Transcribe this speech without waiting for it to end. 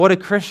what a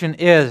Christian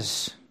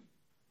is.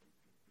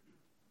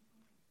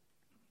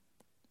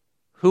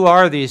 Who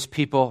are these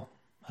people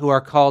who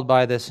are called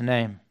by this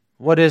name?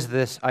 What is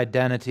this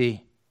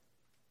identity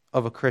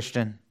of a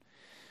Christian?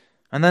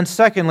 And then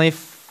secondly,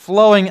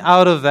 flowing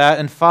out of that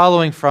and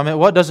following from it,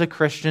 what does a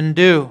Christian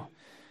do?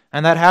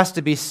 And that has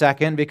to be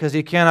second, because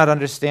you cannot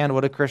understand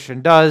what a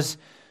Christian does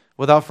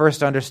without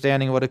first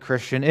understanding what a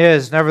Christian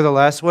is.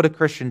 Nevertheless, what a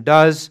Christian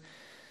does,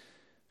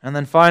 and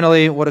then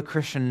finally, what a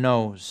Christian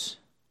knows.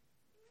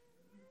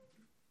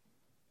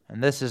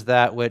 And this is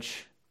that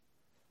which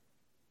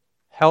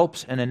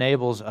helps and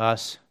enables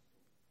us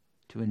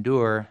to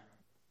endure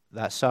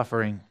that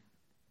suffering.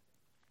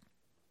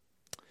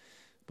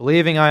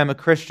 Believing I am a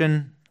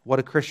Christian, what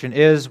a Christian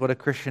is, what a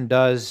Christian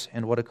does,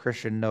 and what a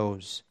Christian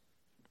knows.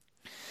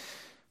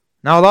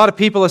 Now, a lot of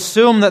people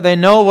assume that they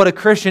know what a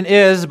Christian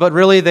is, but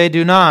really they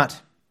do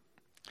not.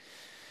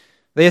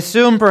 They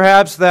assume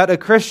perhaps that a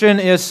Christian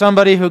is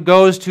somebody who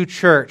goes to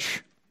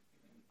church.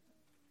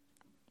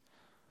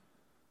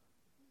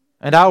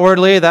 And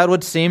outwardly, that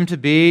would seem to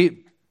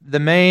be the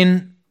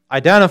main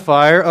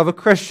identifier of a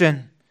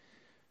Christian.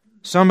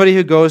 Somebody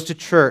who goes to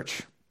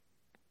church.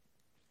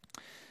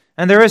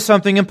 And there is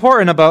something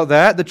important about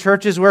that. The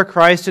church is where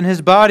Christ and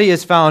His body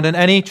is found, and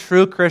any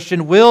true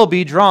Christian will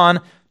be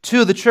drawn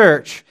to the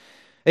church.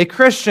 A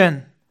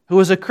Christian who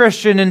is a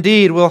Christian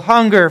indeed will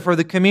hunger for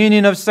the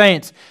communion of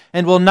saints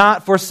and will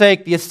not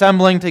forsake the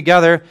assembling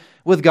together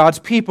with God's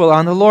people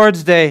on the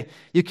Lord's Day.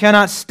 You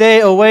cannot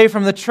stay away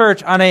from the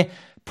church on a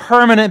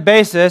permanent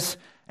basis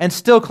and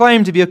still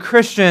claim to be a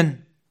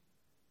Christian.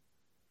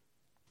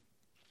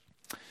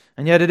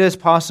 And yet it is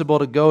possible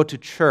to go to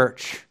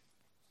church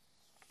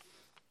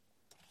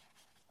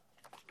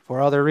for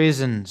other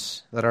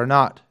reasons that are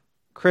not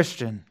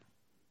Christian.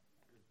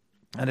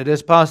 And it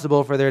is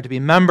possible for there to be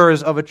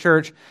members of a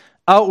church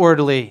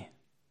outwardly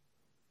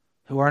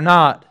who are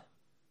not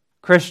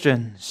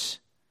Christians.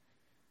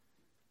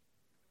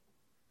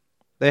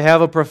 They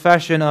have a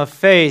profession of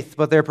faith,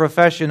 but their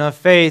profession of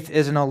faith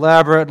is an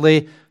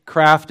elaborately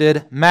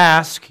crafted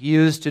mask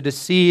used to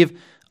deceive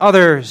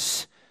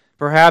others,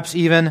 perhaps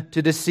even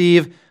to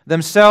deceive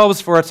themselves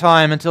for a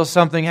time until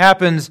something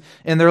happens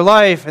in their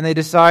life and they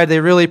decide they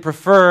really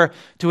prefer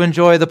to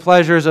enjoy the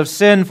pleasures of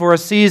sin for a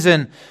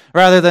season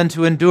rather than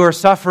to endure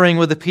suffering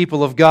with the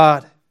people of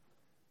God.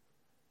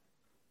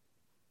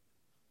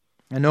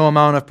 And no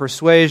amount of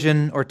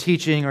persuasion or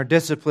teaching or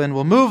discipline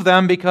will move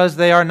them, because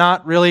they are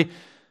not really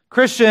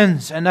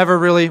Christians and never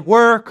really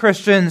were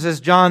Christians, as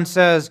John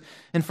says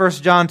in 1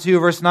 John 2,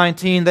 verse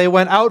 19. They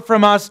went out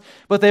from us,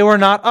 but they were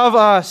not of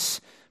us.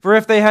 For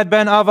if they had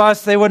been of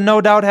us, they would no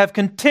doubt have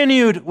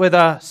continued with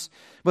us.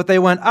 But they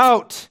went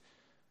out,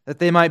 that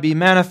they might be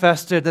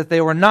manifested that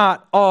they were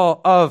not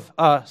all of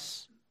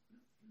us.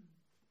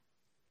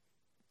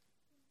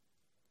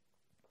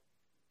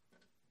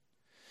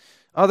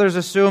 Others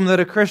assume that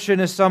a Christian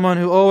is someone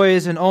who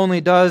always and only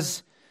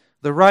does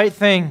the right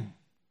thing.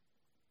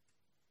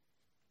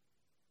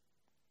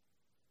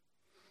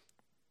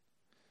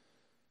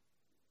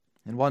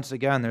 And once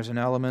again, there's an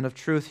element of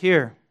truth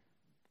here.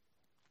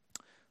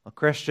 A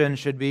Christian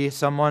should be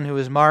someone who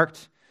is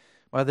marked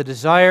by the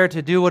desire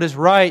to do what is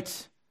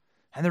right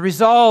and the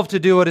resolve to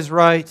do what is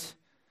right.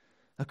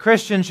 A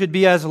Christian should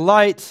be as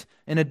light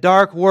in a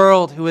dark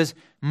world who is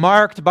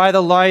marked by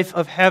the life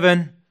of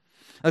heaven.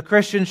 A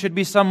Christian should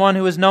be someone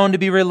who is known to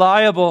be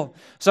reliable,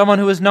 someone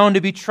who is known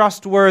to be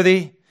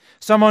trustworthy,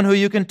 someone who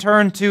you can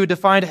turn to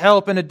find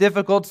help in a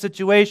difficult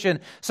situation,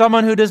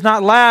 someone who does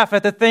not laugh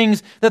at the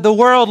things that the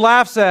world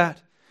laughs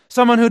at,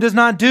 someone who does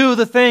not do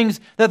the things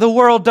that the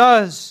world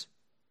does.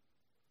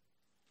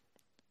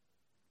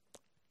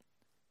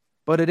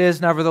 But it is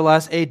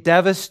nevertheless a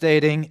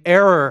devastating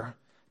error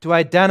to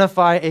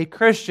identify a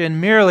Christian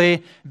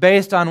merely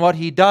based on what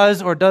he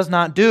does or does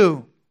not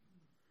do.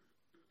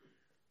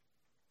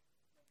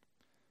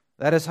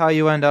 That is how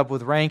you end up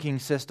with ranking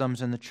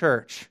systems in the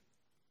church.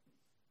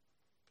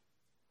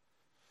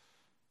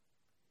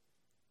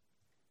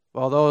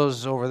 Well,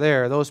 those over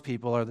there, those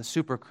people are the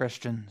super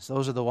Christians.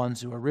 Those are the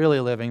ones who are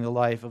really living the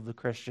life of the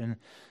Christian.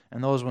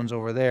 And those ones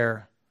over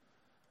there,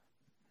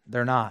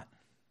 they're not.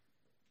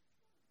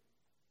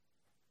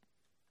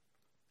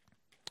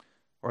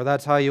 Or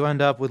that's how you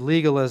end up with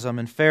legalism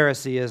and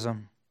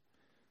Phariseeism,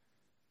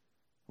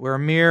 where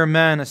mere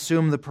men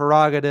assume the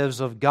prerogatives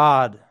of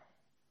God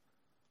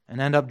and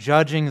end up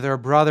judging their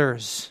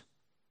brothers.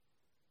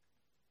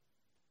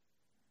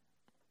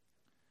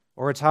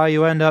 Or it's how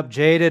you end up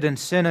jaded and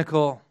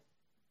cynical,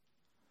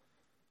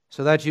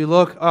 so that you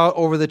look out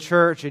over the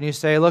church and you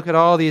say, look at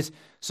all these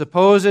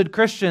supposed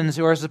Christians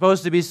who are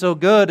supposed to be so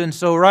good and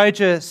so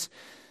righteous,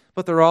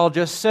 but they're all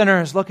just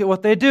sinners. Look at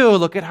what they do.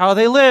 Look at how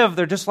they live.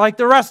 They're just like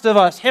the rest of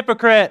us,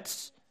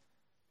 hypocrites.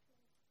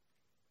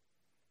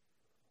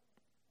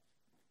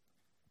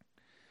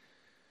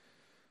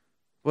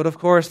 But of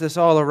course, this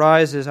all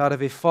arises out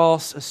of a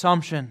false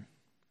assumption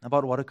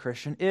about what a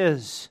Christian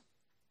is.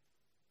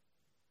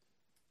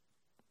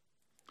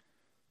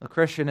 A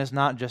Christian is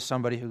not just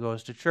somebody who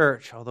goes to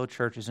church, although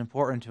church is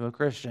important to a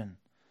Christian.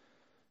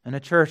 And a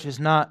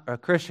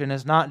Christian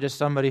is not just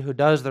somebody who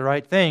does the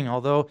right thing,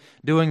 although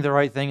doing the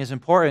right thing is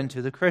important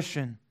to the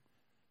Christian.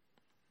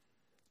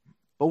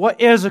 But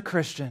what is a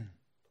Christian?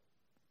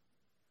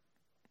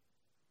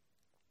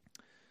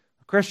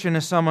 A Christian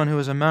is someone who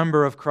is a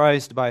member of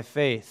Christ by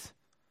faith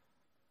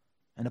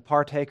and a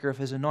partaker of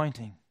His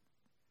anointing.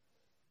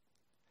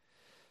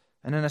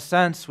 And in a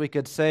sense, we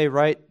could say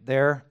right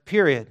there,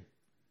 period.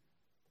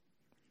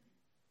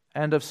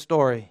 End of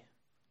story.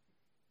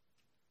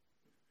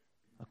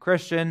 A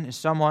Christian is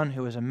someone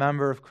who is a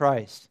member of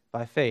Christ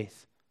by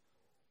faith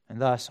and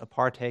thus a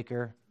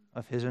partaker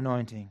of His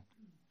anointing.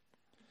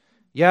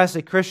 Yes,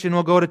 a Christian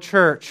will go to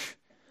church,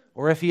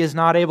 or if he is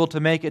not able to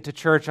make it to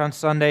church on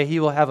Sunday, he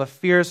will have a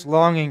fierce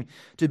longing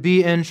to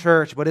be in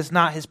church, but it's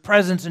not his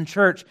presence in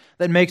church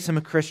that makes him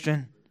a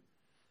Christian.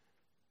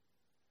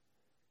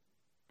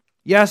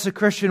 Yes, a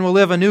Christian will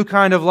live a new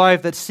kind of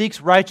life that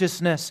seeks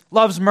righteousness,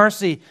 loves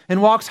mercy,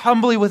 and walks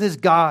humbly with his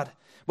God.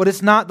 But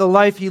it's not the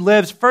life he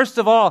lives, first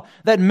of all,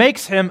 that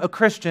makes him a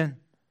Christian.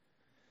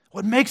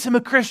 What makes him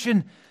a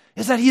Christian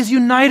is that he is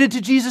united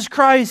to Jesus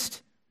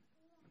Christ.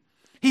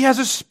 He has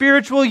a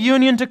spiritual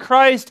union to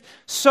Christ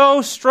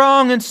so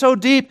strong and so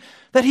deep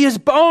that he is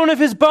bone of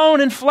his bone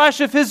and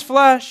flesh of his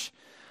flesh.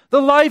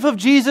 The life of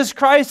Jesus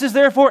Christ is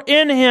therefore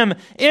in him,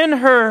 in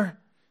her,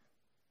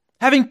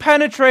 having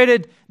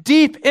penetrated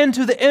deep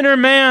into the inner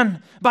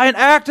man by an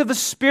act of the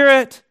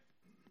Spirit.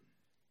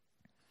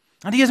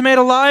 And he is made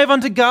alive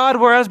unto God,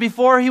 whereas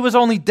before he was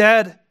only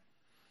dead.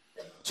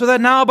 So that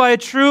now by a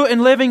true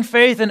and living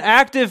faith, an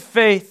active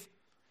faith,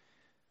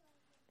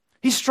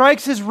 he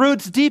strikes his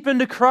roots deep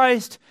into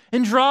Christ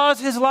and draws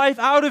his life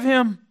out of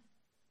him.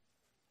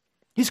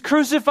 He's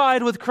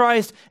crucified with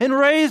Christ and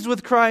raised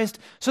with Christ,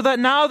 so that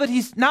now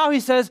he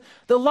says,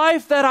 the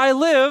life that I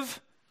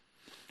live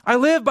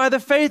by the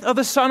faith of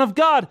the Son of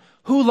God,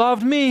 who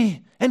loved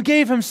me and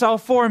gave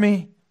himself for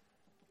me.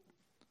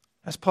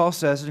 As Paul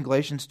says in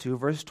Galatians 2,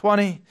 verse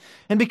 20.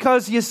 And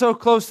because he is so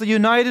closely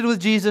united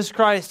with Jesus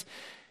Christ,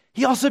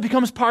 he also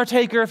becomes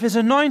partaker of his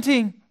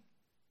anointing.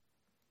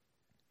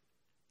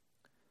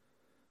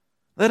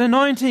 That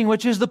anointing,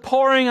 which is the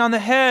pouring on the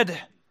head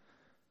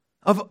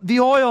of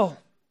the oil,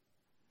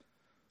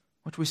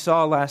 which we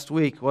saw last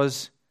week,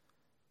 was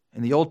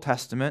in the Old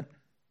Testament,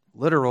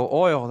 literal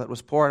oil that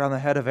was poured on the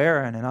head of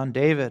Aaron and on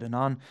David and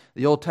on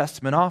the Old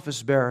Testament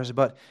office bearers.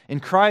 But in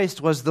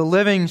Christ was the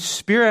living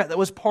Spirit that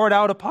was poured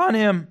out upon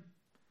him.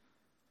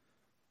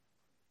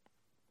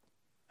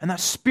 And that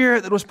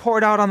Spirit that was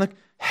poured out on the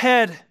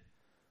head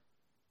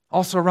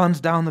also runs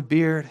down the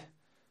beard,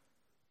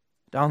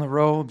 down the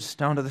robes,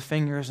 down to the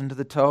fingers and to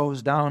the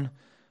toes, down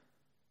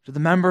to the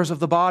members of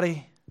the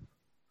body,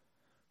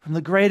 from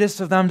the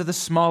greatest of them to the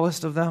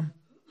smallest of them,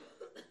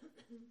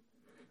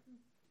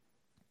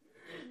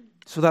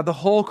 so that the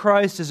whole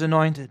Christ is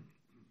anointed,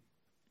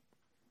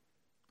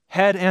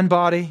 head and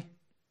body.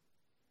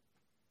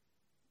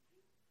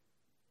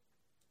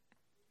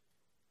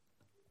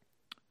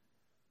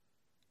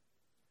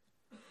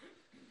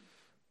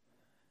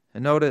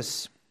 And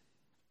notice,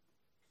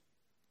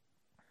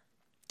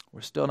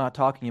 we're still not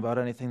talking about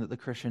anything that the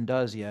Christian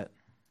does yet.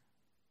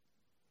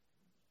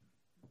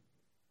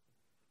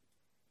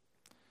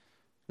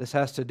 This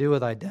has to do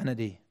with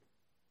identity.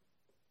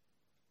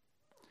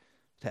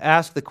 To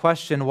ask the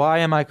question, why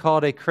am I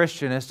called a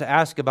Christian, is to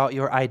ask about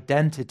your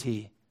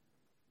identity.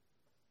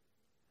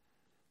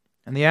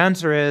 And the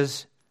answer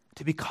is,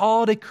 to be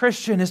called a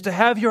Christian is to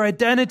have your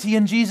identity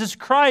in Jesus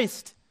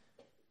Christ.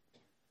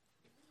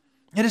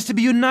 It is to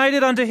be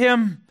united unto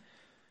Him.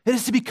 It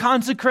is to be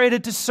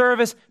consecrated to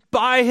service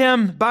by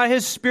Him, by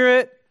His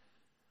Spirit.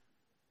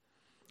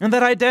 And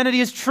that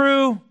identity is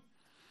true.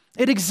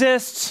 It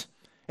exists.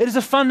 It is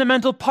a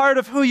fundamental part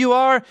of who you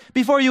are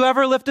before you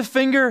ever lift a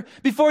finger,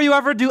 before you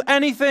ever do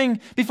anything,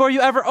 before you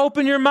ever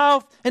open your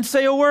mouth and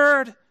say a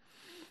word.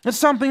 It's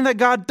something that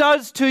God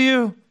does to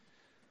you.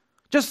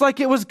 Just like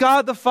it was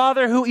God the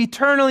Father who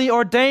eternally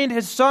ordained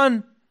His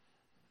Son,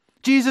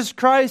 Jesus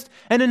Christ,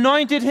 and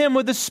anointed Him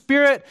with the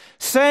Spirit,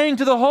 saying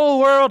to the whole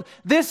world,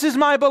 "This is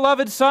my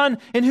beloved Son,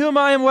 in whom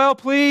I am well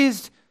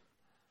pleased."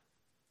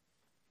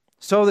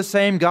 So the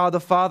same God the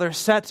Father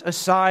sets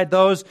aside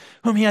those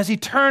whom He has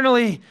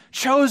eternally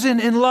chosen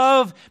in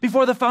love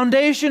before the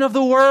foundation of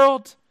the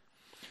world,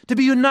 to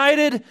be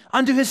united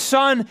unto His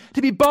Son,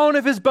 to be bone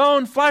of His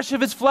bone, flesh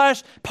of His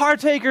flesh,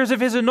 partakers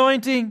of His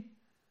anointing.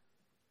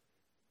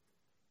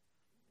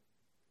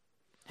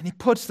 And He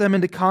puts them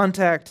into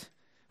contact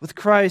with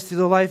Christ through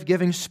the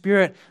life-giving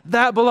Spirit.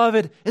 That,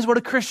 beloved, is what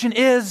a Christian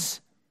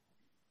is.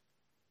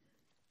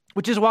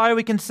 Which is why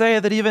we can say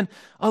that even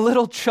a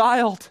little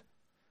child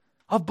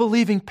of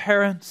believing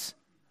parents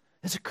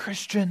is a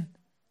Christian.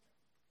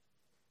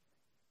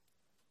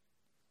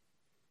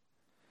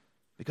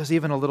 Because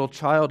even a little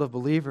child of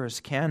believers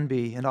can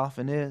be, and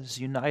often is,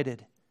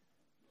 united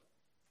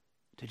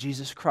to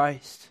Jesus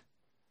Christ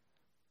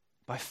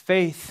by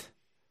faith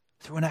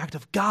through an act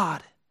of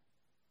God,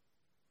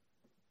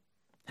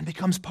 and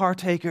becomes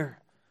partaker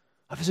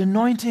of His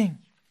anointing,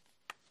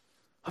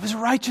 of His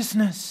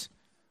righteousness,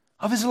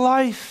 of His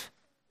life,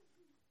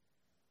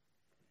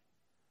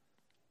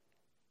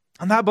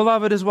 And that,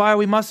 beloved, is why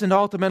we mustn't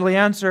ultimately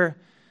answer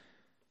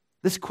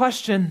this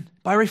question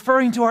by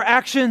referring to our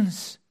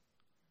actions.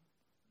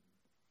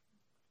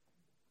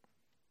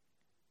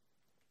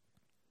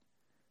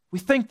 We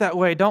think that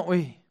way, don't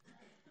we?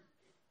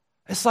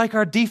 It's like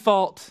our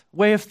default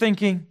way of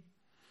thinking.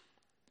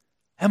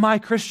 Am I a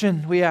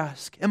Christian, we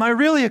ask? Am I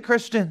really a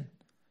Christian?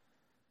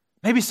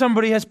 Maybe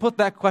somebody has put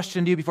that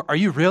question to you before. Are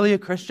you really a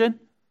Christian?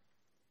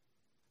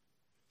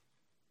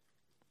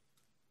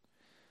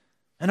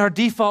 And our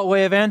default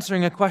way of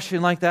answering a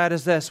question like that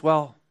is this: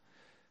 well,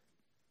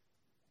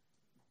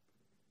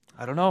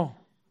 I don't know.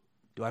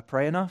 Do I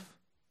pray enough?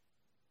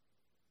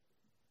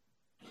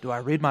 Do I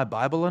read my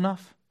Bible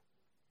enough?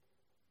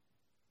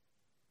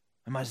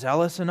 Am I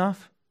zealous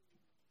enough?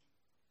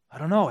 I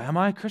don't know. Am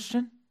I a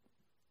Christian?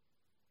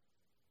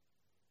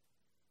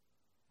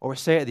 Or we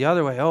say it the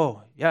other way.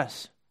 Oh,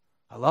 yes,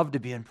 I love to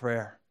be in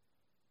prayer.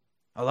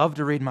 I love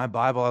to read my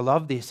Bible. I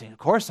love these things. Of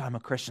course I'm a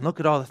Christian. Look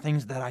at all the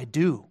things that I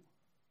do.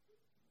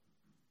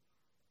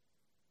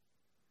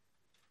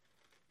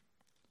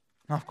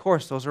 Now, of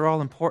course, those are all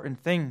important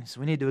things.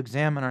 We need to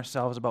examine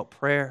ourselves about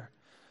prayer,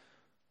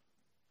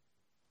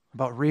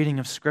 about reading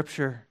of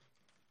Scripture.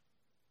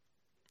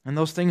 And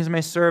those things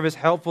may serve as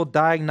helpful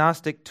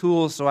diagnostic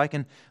tools so I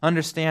can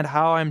understand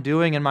how I'm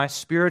doing in my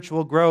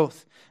spiritual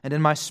growth and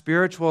in my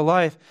spiritual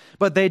life.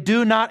 But they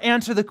do not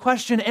answer the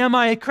question, am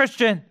I a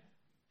Christian?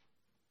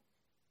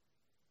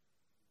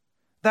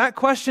 That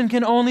question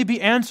can only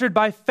be answered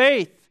by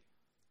faith.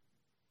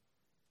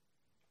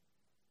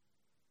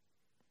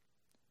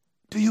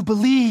 Do you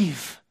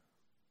believe?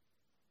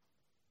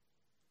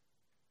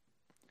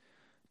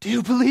 Do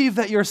you believe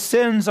that your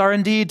sins are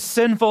indeed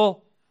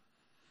sinful,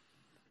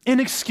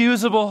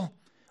 inexcusable,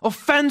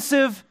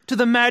 offensive to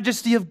the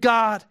majesty of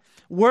God,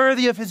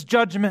 worthy of His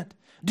judgment?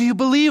 Do you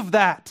believe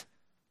that?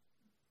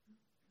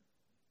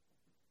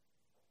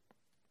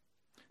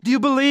 Do you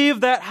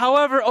believe that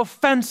however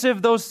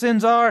offensive those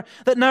sins are,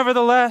 that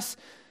nevertheless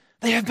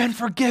they have been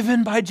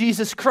forgiven by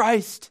Jesus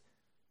Christ?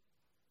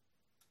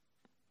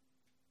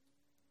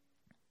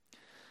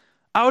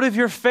 Out of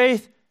your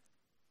faith,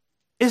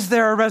 is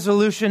there a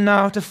resolution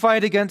now to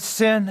fight against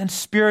sin and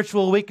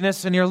spiritual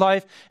weakness in your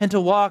life and to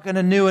walk in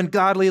a new and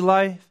godly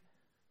life?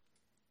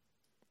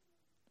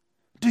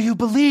 Do you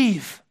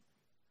believe?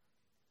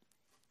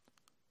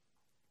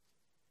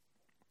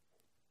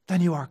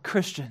 Then you are a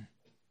Christian.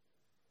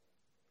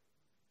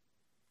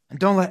 And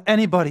don't let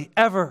anybody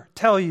ever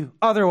tell you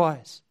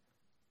otherwise.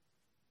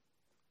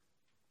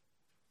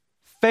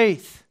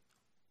 Faith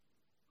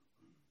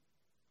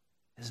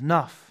is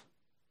enough.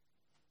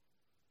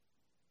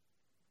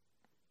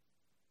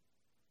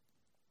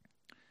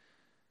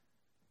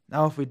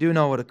 Now, if we do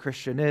know what a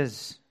Christian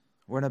is,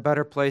 we're in a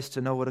better place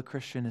to know what a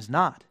Christian is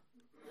not.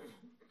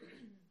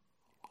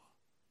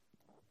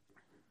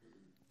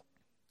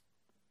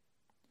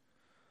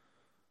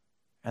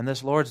 And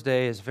this Lord's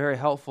Day is very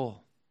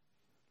helpful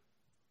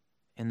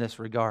in this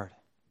regard.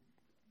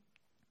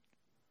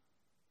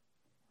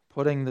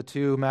 Putting the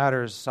two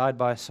matters side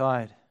by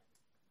side,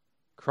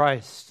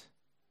 Christ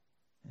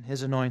and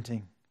His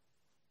anointing,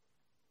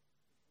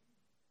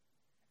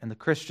 and the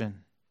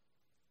Christian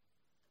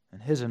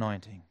and his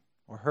anointing,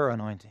 or her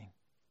anointing.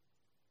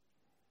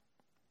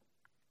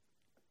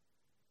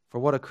 For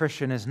what a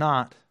Christian is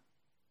not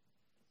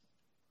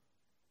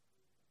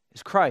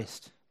is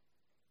Christ.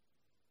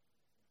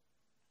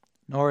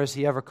 Nor is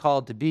he ever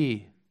called to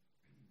be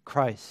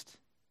Christ.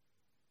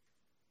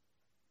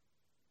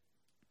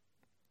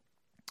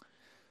 It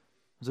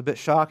was a bit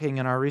shocking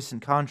in our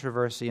recent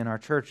controversy in our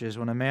churches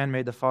when a man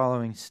made the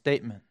following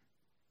statement.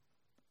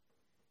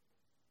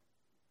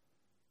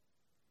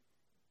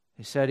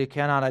 He said, "You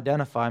cannot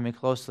identify me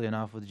closely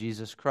enough with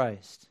Jesus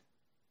Christ.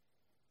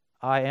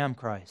 I am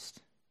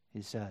Christ,"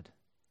 he said,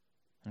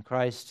 "and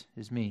Christ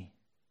is me."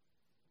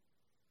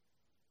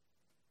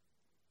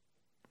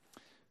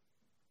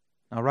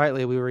 Now,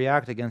 rightly, we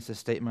react against a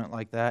statement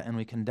like that and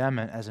we condemn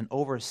it as an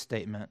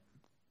overstatement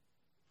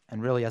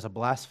and really as a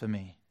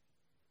blasphemy.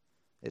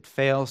 It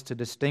fails to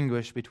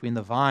distinguish between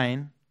the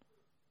vine,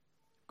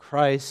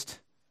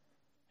 Christ,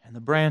 and the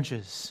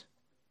branches,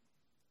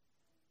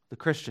 the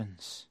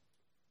Christians.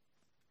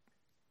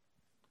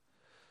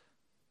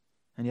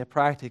 And yet,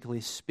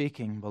 practically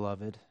speaking,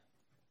 beloved,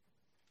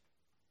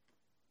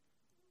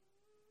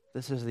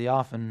 this is the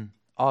often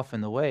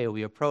the way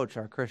we approach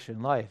our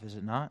Christian life, is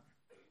it not?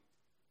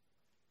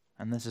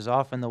 And this is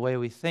often the way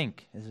we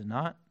think, is it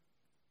not?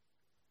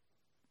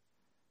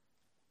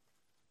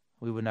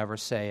 We would never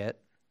say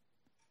it,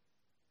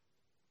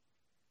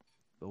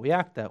 but we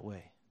act that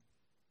way.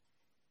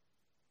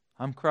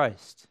 I'm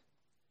Christ.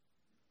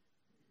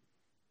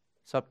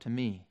 It's up to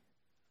me.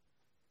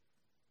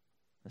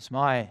 It's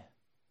my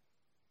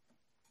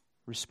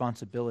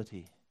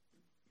responsibility.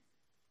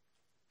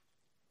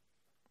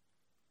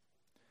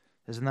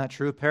 Isn't that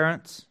true,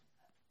 parents?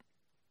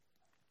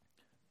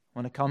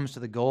 When it comes to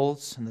the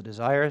goals and the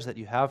desires that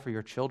you have for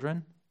your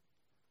children,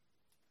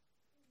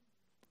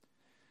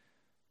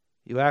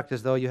 you act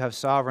as though you have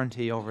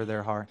sovereignty over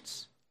their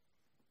hearts.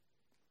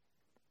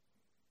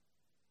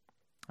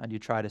 and you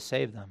try to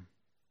save them.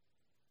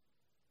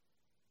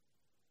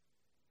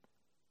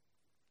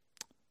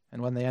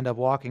 And when they end up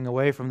walking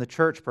away from the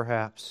church,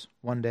 perhaps,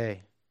 one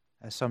day,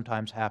 as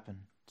sometimes happens,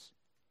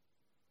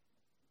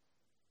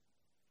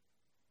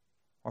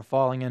 or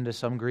falling into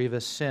some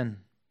grievous sin,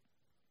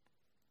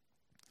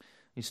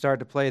 you start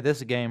to play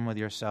this game with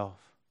yourself.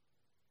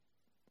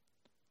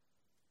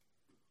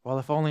 Well,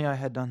 if only I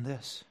had done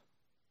this.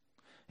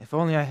 If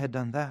only I had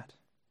done that.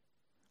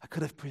 I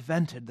could have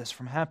prevented this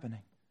from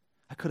happening.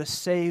 I could have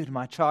saved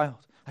my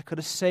child. I could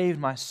have saved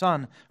my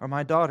son or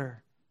my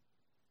daughter.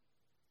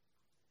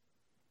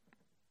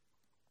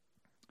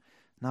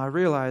 Now I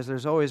realize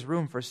there's always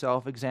room for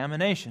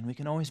self-examination. We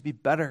can always be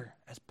better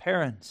as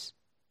parents.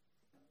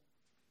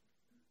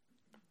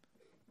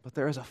 But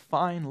there is a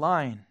fine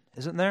line,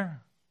 isn't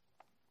there?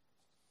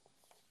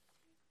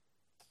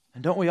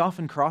 And don't we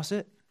often cross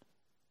it?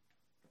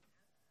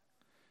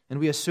 And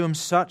we assume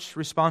such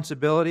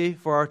responsibility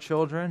for our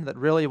children that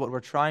really what we're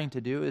trying to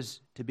do is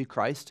to be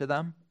Christ to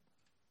them,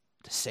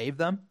 to save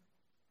them.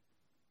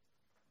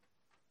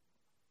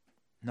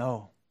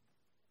 No,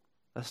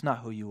 that's not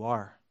who you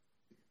are.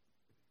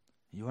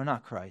 You are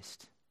not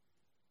Christ.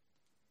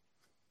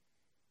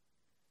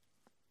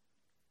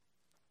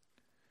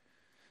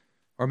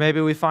 Or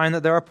maybe we find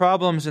that there are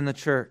problems in the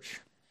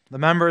church. The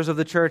members of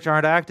the church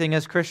aren't acting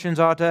as Christians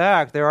ought to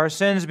act. There are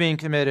sins being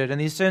committed, and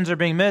these sins are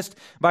being missed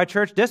by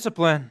church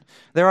discipline.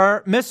 There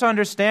are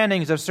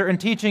misunderstandings of certain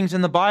teachings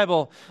in the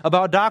Bible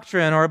about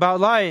doctrine or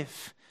about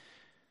life.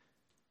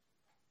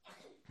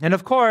 And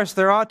of course,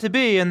 there ought to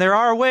be, and there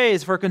are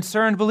ways for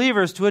concerned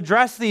believers to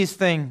address these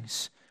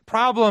things.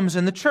 Problems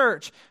in the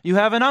church. You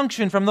have an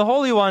unction from the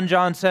Holy One,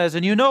 John says,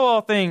 and you know all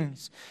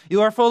things.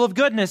 You are full of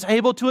goodness,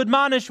 able to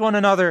admonish one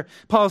another,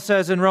 Paul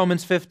says in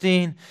Romans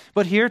 15.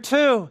 But here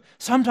too,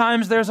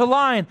 sometimes there's a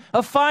line,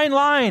 a fine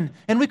line,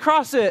 and we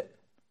cross it.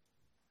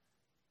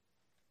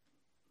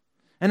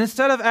 And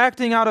instead of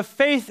acting out of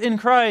faith in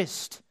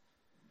Christ,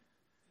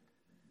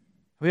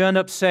 we end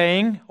up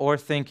saying, or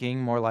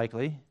thinking more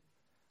likely,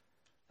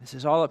 this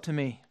is all up to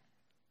me.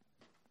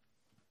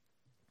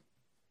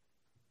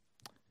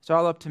 It's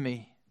all up to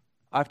me.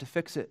 I have to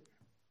fix it.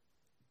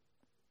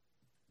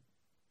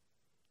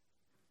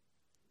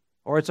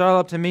 Or it's all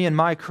up to me and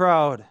my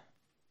crowd.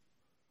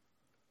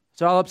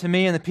 It's all up to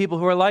me and the people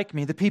who are like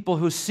me, the people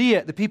who see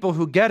it, the people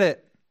who get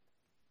it.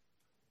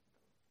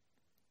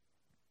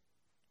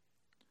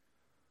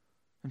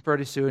 And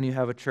pretty soon you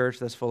have a church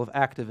that's full of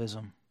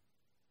activism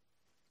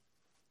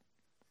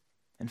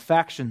and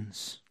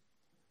factions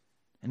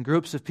and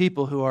groups of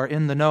people who are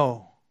in the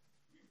know.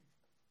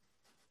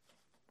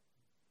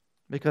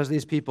 Because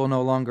these people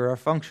no longer are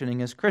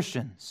functioning as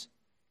Christians.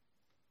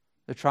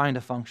 They're trying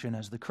to function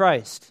as the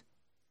Christ.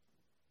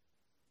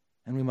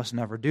 And we must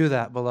never do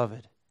that,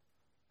 beloved.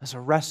 That's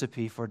a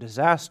recipe for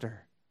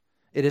disaster.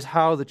 It is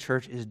how the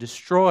church is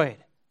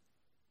destroyed.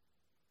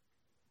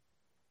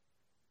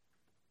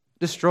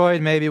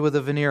 Destroyed maybe with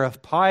a veneer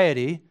of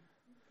piety.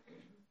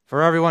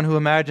 For everyone who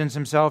imagines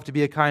himself to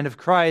be a kind of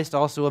Christ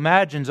also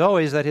imagines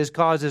always that his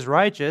cause is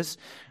righteous,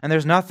 and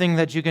there's nothing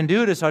that you can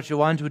do to such a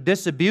one to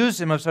disabuse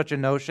him of such a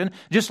notion,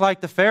 just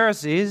like the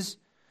Pharisees.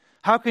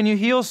 How can you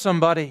heal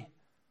somebody?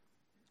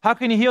 How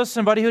can you heal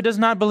somebody who does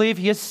not believe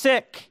he is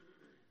sick?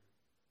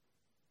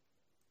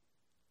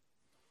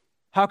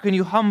 How can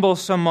you humble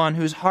someone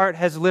whose heart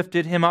has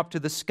lifted him up to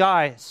the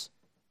skies?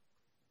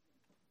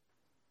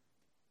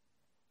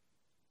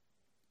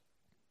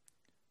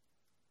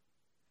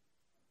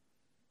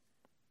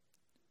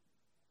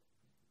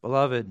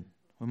 Beloved,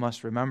 we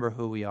must remember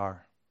who we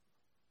are.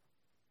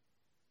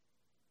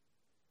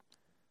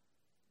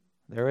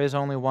 There is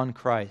only one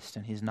Christ,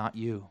 and he's not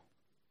you.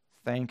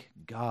 Thank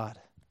God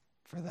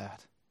for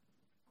that.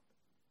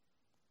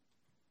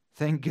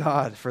 Thank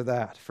God for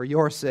that, for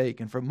your sake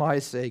and for my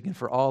sake and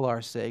for all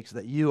our sakes,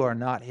 that you are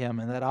not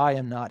him and that I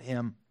am not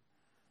him,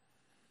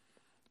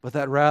 but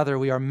that rather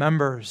we are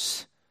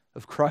members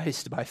of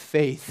Christ by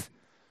faith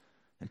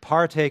and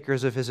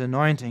partakers of his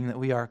anointing, that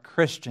we are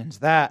Christians.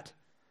 That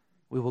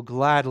we will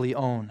gladly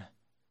own.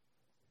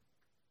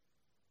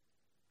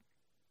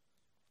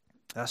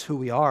 That's who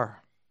we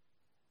are.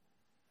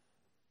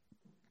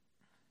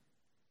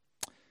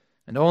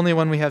 And only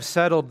when we have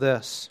settled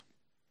this,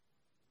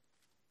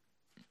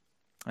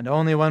 and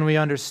only when we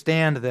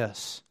understand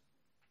this,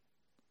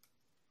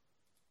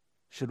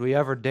 should we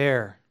ever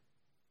dare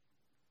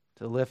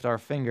to lift our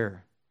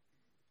finger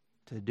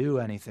to do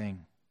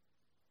anything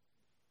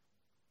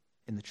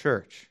in the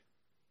church.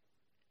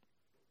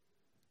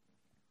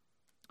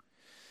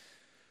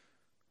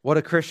 What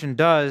a Christian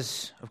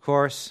does, of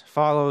course,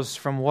 follows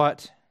from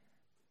what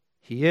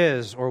he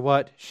is or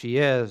what she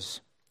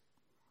is.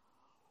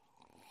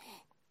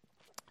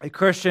 A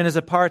Christian is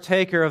a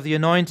partaker of the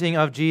anointing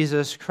of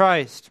Jesus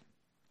Christ.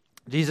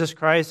 Jesus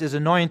Christ is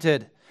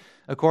anointed,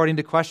 according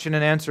to question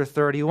and answer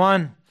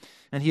 31.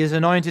 And he is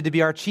anointed to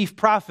be our chief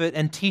prophet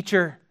and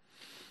teacher,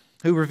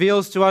 who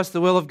reveals to us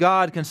the will of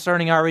God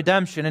concerning our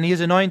redemption. And he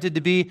is anointed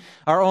to be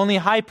our only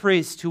high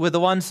priest, who with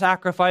the one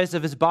sacrifice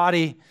of his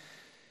body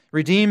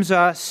redeems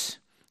us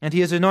And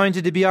he is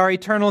anointed to be our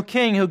eternal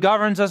King, who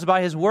governs us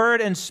by his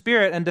word and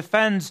spirit and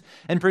defends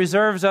and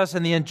preserves us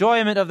in the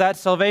enjoyment of that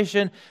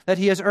salvation that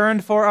he has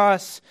earned for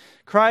us.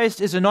 Christ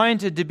is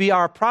anointed to be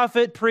our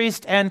prophet,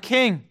 priest, and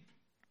king.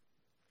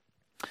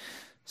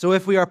 So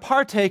if we are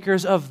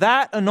partakers of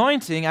that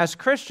anointing as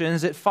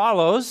Christians, it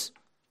follows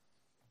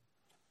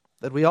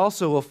that we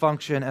also will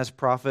function as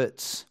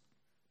prophets.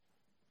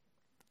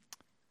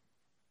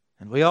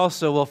 And we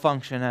also will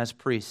function as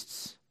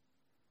priests.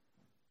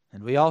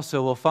 And we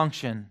also will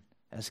function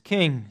as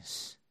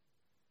kings.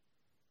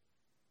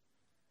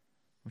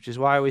 Which is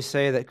why we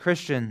say that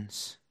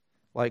Christians,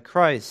 like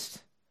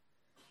Christ,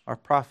 are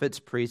prophets,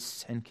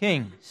 priests, and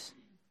kings.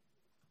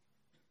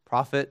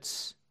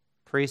 Prophets,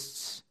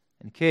 priests,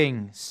 and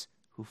kings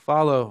who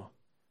follow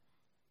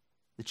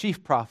the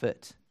chief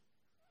prophet,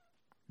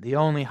 the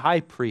only high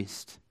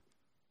priest,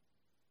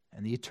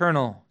 and the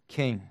eternal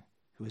King,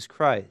 who is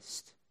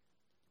Christ.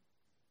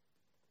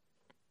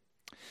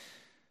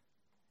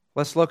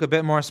 Let's look a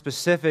bit more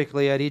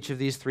specifically at each of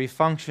these three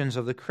functions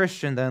of the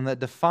Christian then that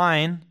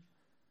define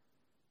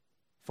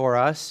for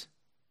us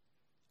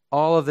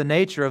all of the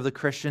nature of the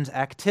Christian's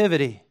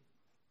activity.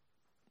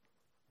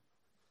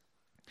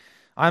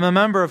 I'm a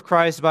member of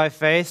Christ by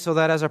faith, so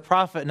that as a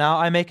prophet now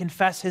I may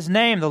confess his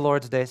name, the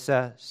Lord's Day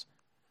says.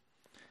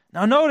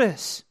 Now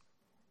notice,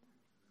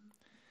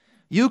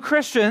 you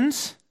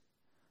Christians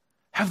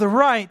have the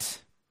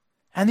right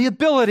and the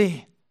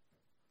ability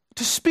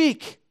to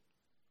speak.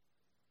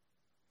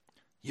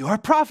 You are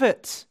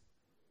prophets.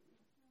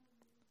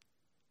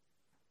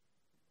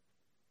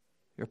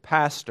 Your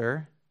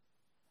pastor,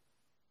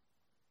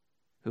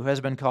 who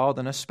has been called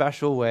in a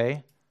special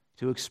way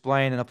to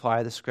explain and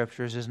apply the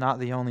Scriptures, is not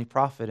the only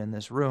prophet in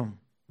this room.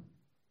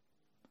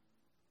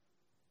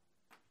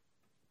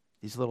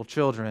 These little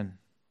children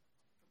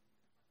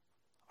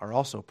are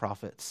also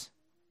prophets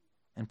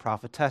and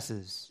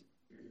prophetesses.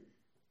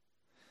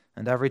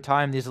 And every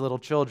time these little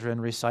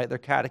children recite their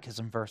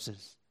catechism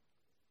verses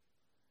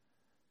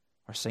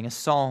or sing a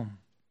psalm,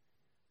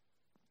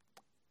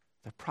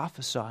 they're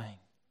prophesying.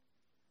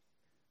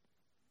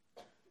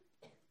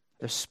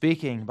 They're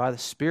speaking by the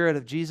Spirit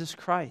of Jesus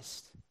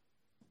Christ.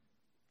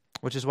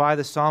 Which is why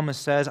the psalmist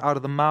says, out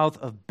of the mouth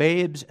of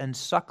babes and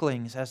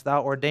sucklings hast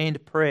thou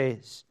ordained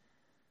praise,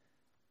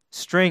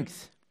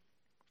 strength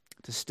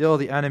to still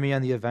the enemy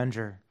and the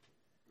avenger.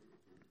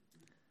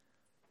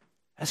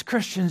 As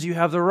Christians, you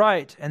have the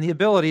right and the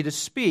ability to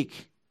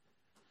speak.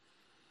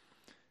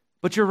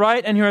 But your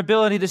right and your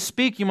ability to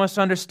speak, you must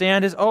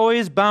understand, is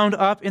always bound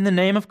up in the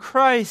name of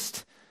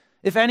Christ.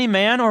 If any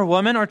man or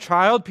woman or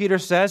child, Peter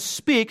says,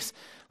 speaks,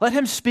 let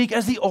him speak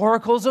as the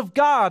oracles of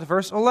God,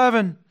 verse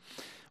 11.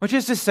 Which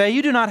is to say,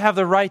 you do not have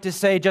the right to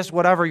say just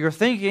whatever you're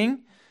thinking.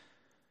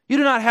 You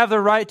do not have the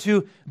right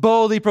to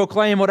boldly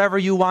proclaim whatever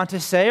you want to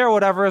say or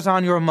whatever is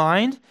on your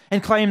mind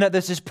and claim that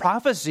this is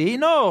prophecy.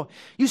 No,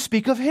 you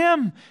speak of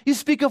Him. You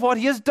speak of what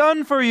He has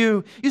done for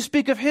you. You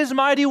speak of His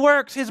mighty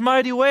works, His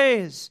mighty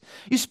ways.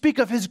 You speak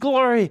of His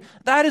glory.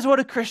 That is what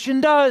a Christian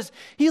does.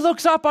 He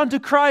looks up unto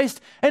Christ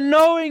and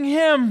knowing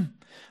Him,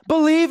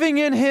 believing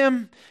in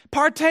Him,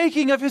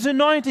 partaking of His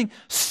anointing,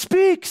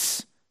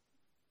 speaks,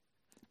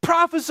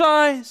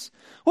 prophesies.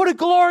 What a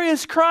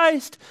glorious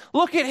Christ.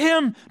 Look at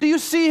Him. Do you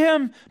see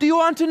Him? Do you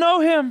want to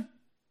know Him?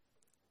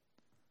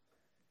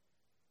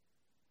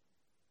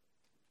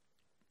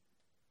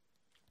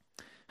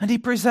 And He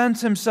presents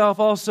Himself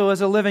also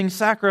as a living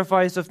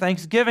sacrifice of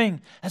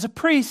thanksgiving, as a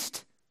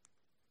priest.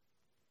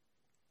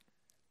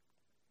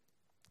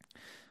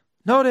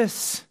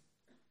 Notice,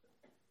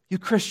 you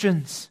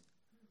Christians,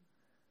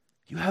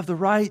 you have the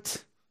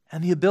right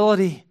and the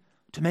ability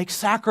to make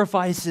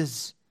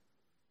sacrifices.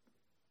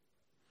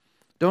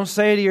 Don't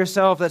say to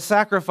yourself that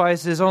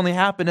sacrifices only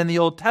happened in the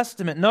Old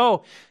Testament.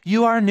 No,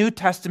 you are New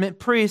Testament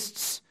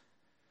priests.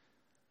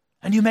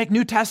 And you make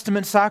New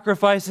Testament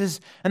sacrifices,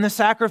 and the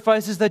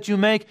sacrifices that you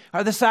make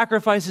are the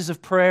sacrifices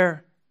of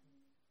prayer.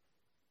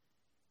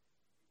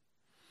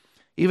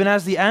 Even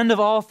as the end of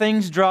all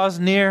things draws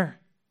near,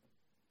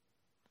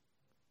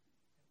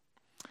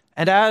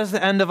 and as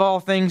the end of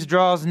all things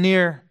draws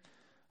near,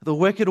 the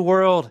wicked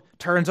world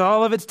turns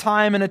all of its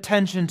time and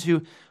attention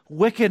to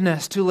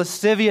wickedness, to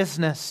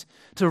lasciviousness,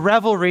 to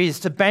revelries,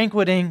 to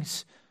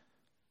banquetings.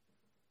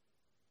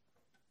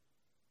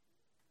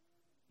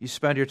 You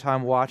spend your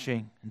time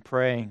watching and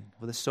praying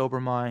with a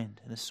sober mind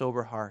and a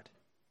sober heart.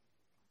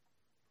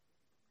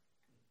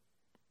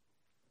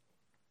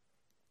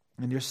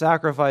 And your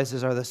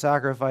sacrifices are the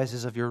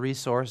sacrifices of your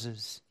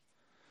resources,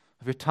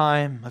 of your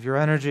time, of your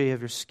energy,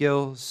 of your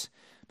skills,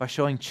 by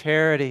showing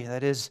charity,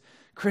 that is,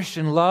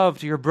 Christian love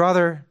to your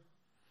brother.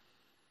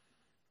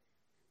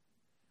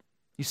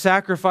 You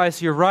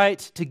sacrifice your right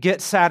to get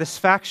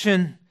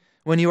satisfaction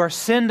when you are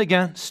sinned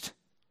against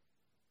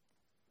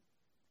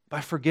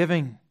by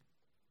forgiving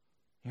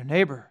your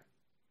neighbor.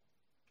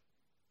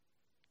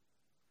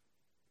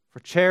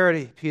 For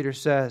charity, Peter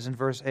says in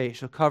verse 8,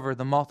 shall cover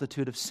the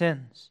multitude of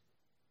sins.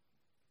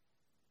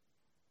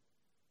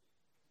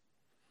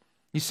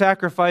 You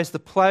sacrifice the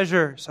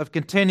pleasures of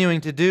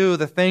continuing to do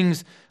the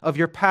things of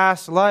your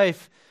past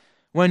life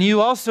when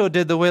you also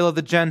did the will of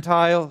the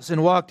Gentiles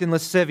and walked in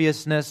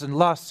lasciviousness and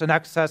lusts and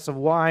excess of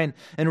wine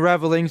and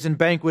revelings and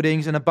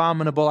banquetings and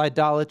abominable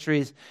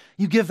idolatries.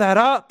 You give that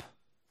up.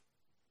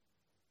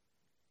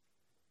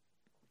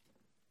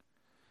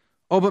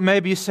 Oh, but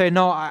maybe you say,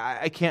 no,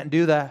 I can't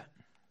do that.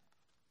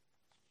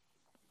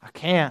 I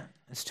can't.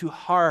 It's too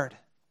hard.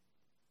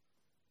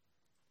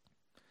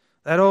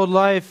 That old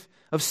life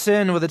of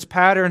sin with its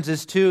patterns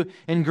is too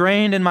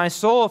ingrained in my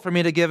soul for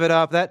me to give it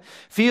up. That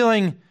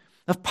feeling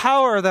of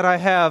power that I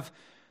have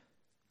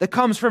that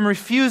comes from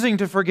refusing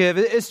to forgive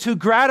is too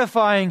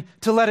gratifying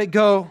to let it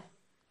go.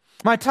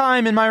 My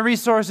time and my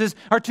resources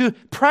are too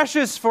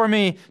precious for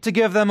me to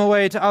give them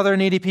away to other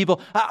needy people.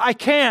 I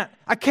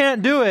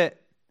can't do it.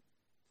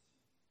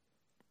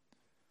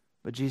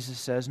 But Jesus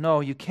says, no,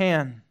 you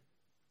can.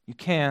 You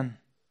can.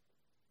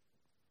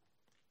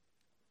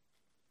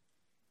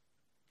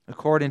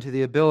 According to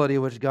the ability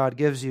which God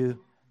gives you,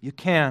 you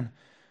can,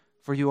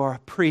 for you are a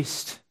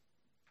priest.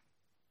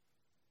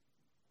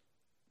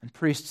 And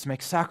priests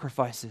make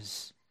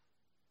sacrifices.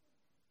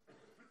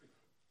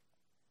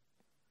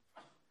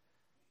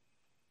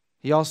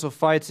 He also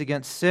fights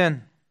against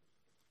sin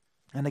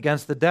and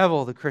against the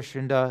devil, the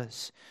Christian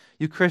does.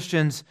 You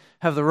Christians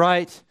have the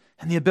right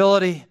and the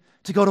ability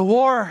to go to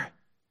war.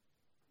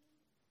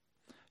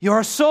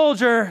 You're a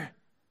soldier.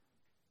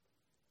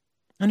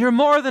 And you're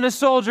more than a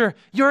soldier.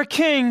 You're a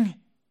king.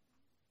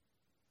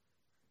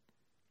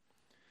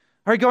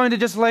 Are you going to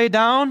just lay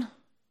down?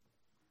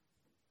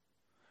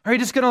 Are you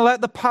just going to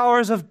let the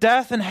powers of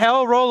death and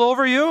hell roll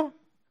over you?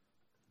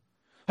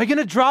 Are you going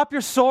to drop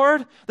your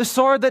sword, the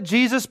sword that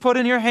Jesus put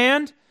in your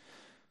hand?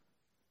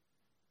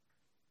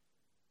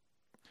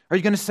 Are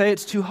you going to say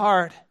it's too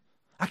hard?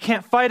 I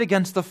can't fight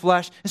against the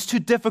flesh. It's too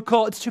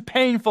difficult. It's too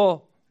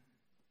painful.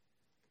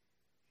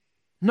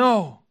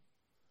 No,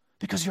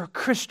 because you're a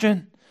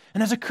Christian.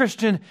 And as a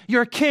Christian,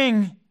 you're a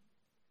king.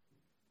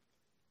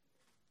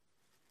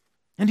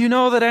 And you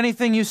know that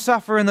anything you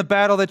suffer in the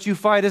battle that you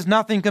fight is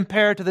nothing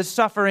compared to the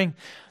suffering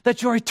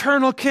that your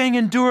eternal King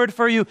endured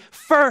for you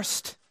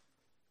first.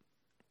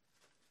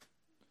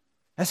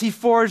 As he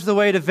forged the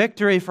way to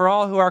victory for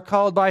all who are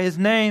called by his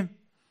name.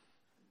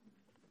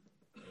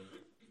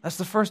 That's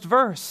the first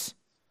verse.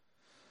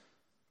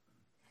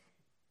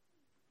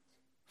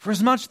 For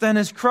as much then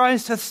as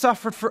Christ hath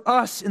suffered for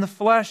us in the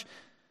flesh,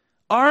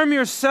 arm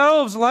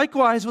yourselves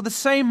likewise with the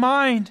same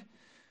mind.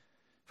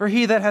 For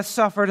he that hath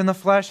suffered in the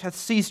flesh hath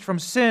ceased from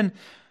sin,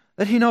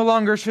 that he no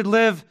longer should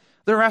live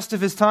the rest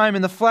of his time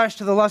in the flesh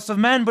to the lusts of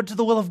men, but to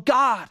the will of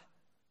God.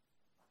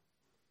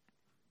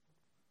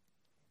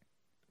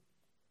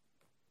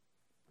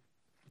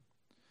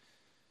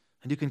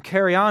 And you can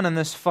carry on in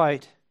this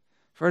fight,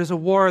 for it is a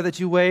war that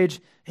you wage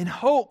in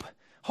hope.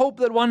 Hope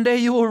that one day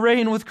you will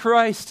reign with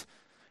Christ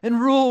and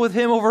rule with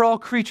him over all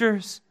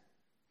creatures.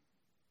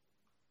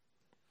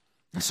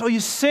 And so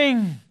you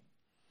sing.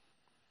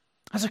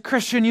 As a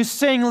Christian, you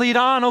sing, lead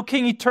on, O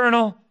King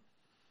eternal.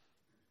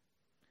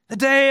 The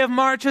day of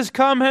march has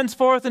come,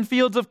 henceforth in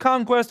fields of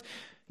conquest.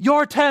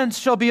 Your tents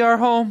shall be our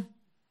home.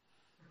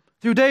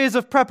 Through days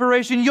of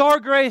preparation,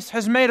 your grace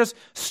has made us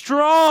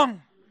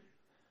strong.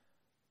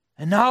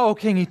 And now, O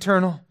King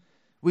eternal,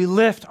 we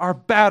lift our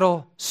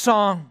battle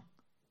song.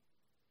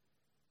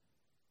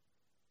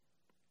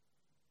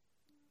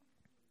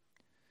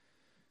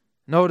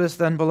 Notice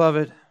then,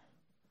 beloved,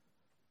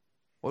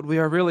 what we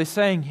are really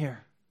saying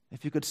here,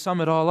 if you could sum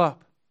it all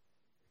up.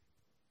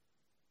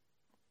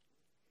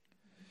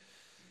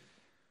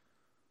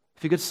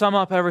 If you could sum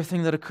up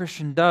everything that a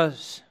Christian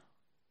does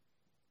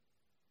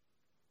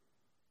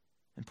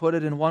and put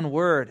it in one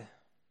word,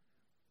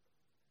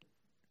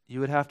 you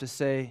would have to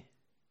say,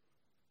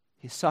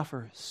 he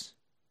suffers.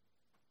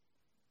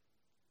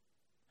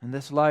 In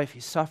this life, he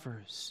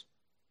suffers.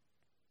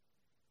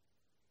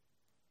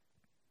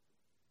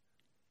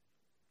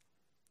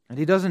 And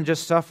he doesn't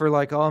just suffer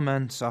like all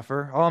men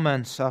suffer. All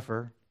men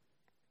suffer.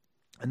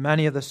 And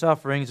many of the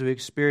sufferings we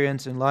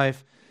experience in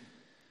life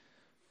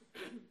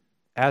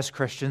as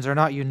Christians are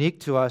not unique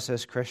to us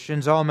as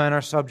Christians. All men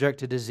are subject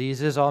to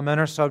diseases. All men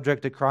are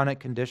subject to chronic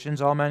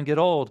conditions. All men get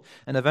old,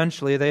 and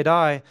eventually they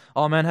die.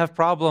 All men have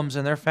problems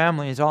in their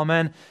families. All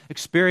men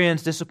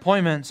experience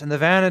disappointments and the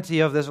vanity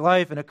of this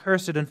life in a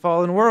cursed and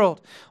fallen world.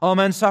 All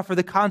men suffer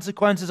the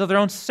consequences of their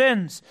own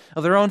sins,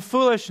 of their own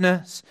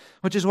foolishness,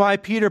 which is why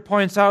Peter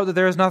points out that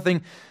there is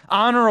nothing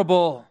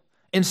honorable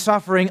in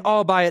suffering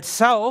all by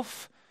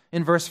itself.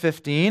 In verse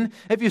 15,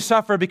 if you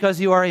suffer because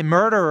you are a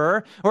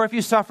murderer, or if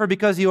you suffer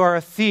because you are a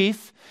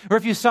thief, or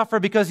if you suffer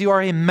because you are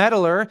a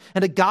meddler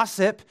and a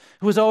gossip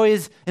who is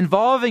always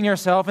involving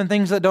yourself in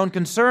things that don't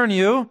concern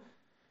you,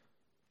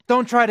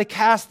 don't try to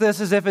cast this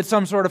as if it's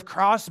some sort of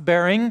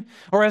cross-bearing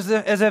or as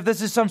if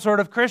this is some sort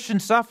of Christian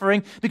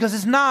suffering, because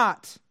it's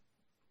not.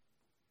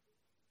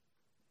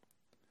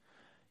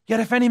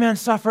 Yet if any man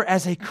suffer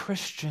as a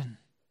Christian,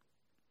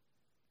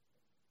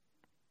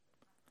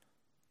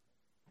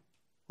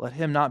 let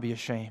him not be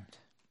ashamed,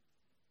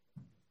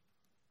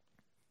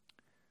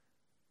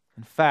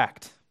 In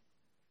fact,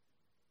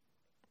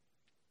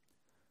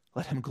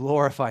 let him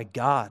glorify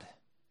God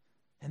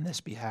in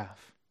this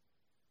behalf.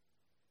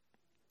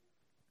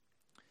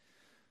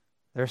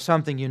 There's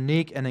something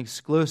unique and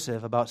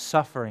exclusive about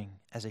suffering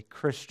as a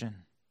Christian.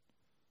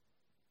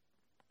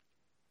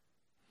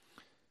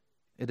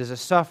 It is a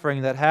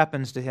suffering that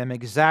happens to him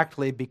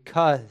exactly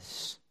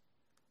because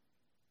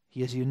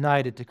he is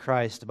united to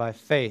Christ by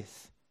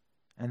faith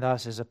and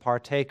thus is a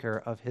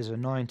partaker of his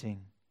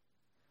anointing.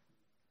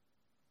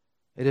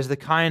 It is the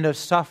kind of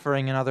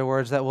suffering, in other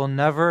words, that will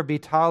never be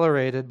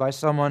tolerated by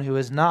someone who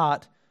is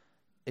not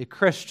a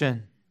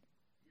Christian.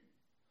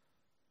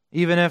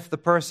 Even if the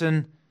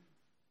person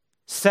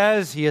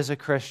says he is a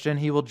Christian,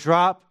 he will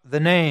drop the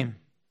name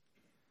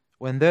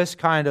when this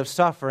kind of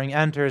suffering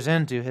enters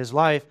into his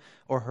life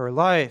or her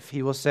life.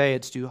 He will say,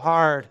 it's too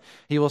hard.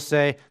 He will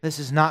say, this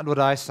is not what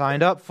I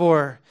signed up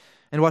for.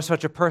 And what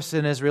such a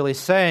person is really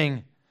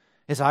saying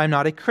is, I'm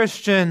not a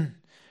Christian.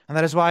 And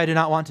that is why I do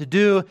not want to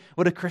do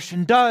what a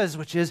Christian does,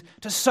 which is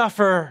to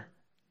suffer.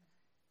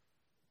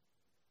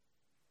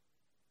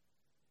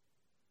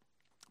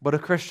 But a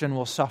Christian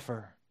will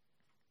suffer.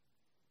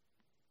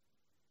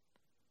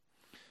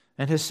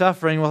 And his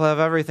suffering will have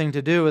everything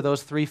to do with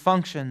those three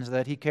functions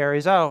that he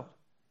carries out.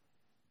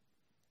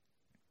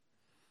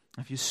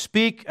 If you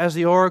speak as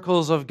the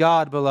oracles of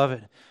God,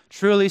 beloved,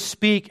 truly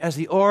speak as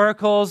the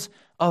oracles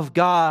of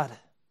God,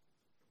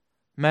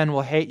 men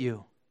will hate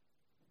you.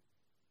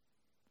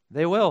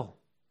 They will.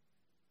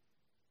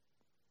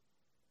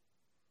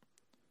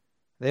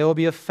 They will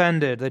be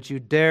offended that you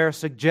dare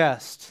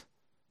suggest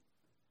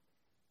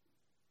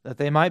that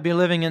they might be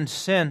living in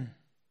sin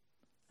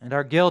and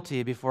are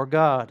guilty before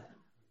God.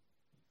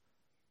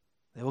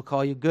 They will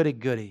call you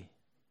goody-goody.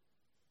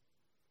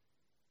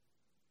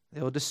 They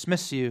will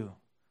dismiss you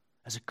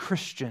as a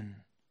Christian,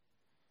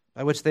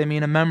 by which they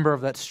mean a member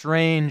of that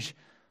strange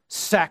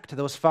sect,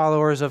 those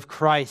followers of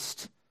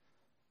Christ.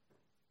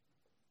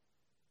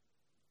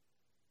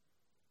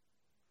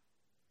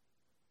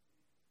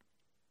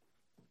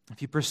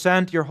 If you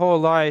present your whole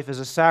life as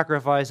a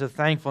sacrifice of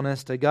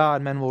thankfulness to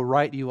God, men will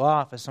write you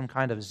off as some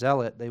kind of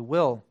zealot. They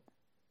will.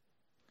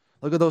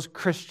 Look at those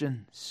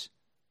Christians.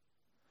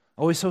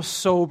 Always so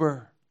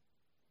sober.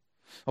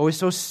 Always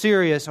so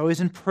serious.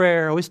 Always in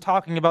prayer. Always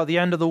talking about the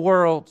end of the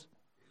world.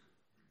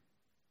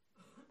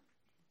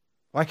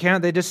 Why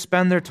can't they just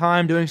spend their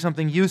time doing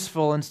something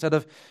useful instead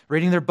of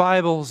reading their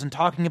Bibles and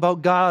talking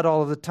about God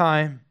all of the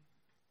time?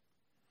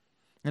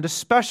 And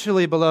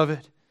especially,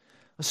 beloved,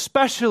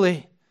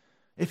 especially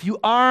if you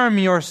arm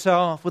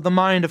yourself with the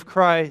mind of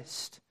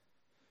Christ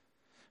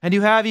and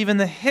you have even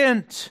the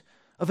hint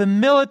of a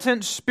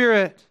militant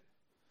spirit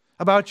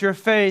about your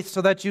faith,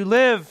 so that you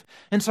live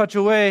in such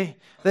a way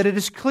that it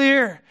is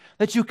clear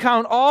that you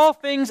count all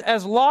things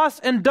as loss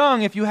and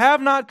dung if you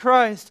have not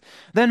Christ,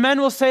 then men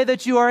will say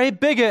that you are a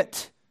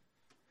bigot.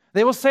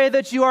 They will say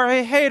that you are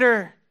a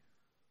hater.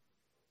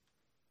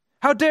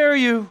 How dare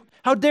you?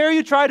 How dare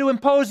you try to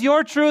impose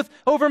your truth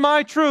over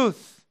my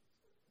truth?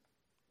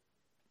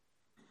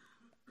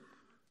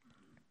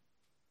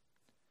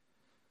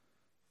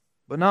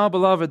 But now,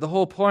 beloved, the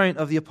whole point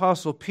of the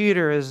Apostle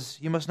Peter is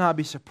you must not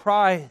be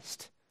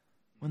surprised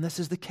when this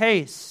is the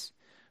case,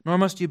 nor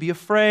must you be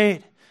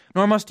afraid,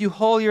 nor must you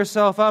hole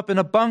yourself up in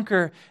a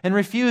bunker and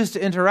refuse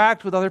to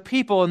interact with other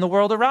people in the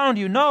world around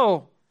you.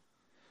 No,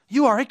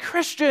 you are a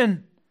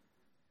Christian.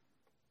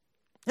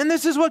 And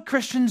this is what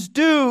Christians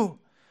do.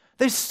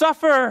 They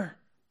suffer.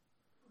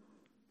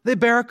 They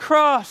bear a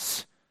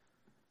cross.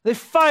 They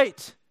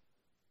fight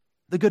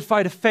the good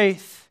fight of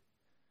faith.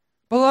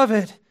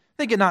 Beloved,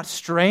 think it not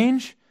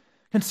strange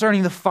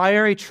concerning the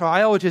fiery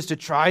trial which is to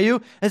try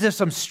you, as if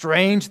some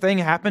strange thing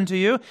happened to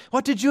you.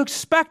 What did you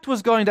expect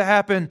was going to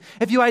happen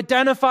if you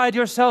identified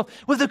yourself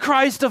with the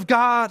Christ of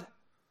God?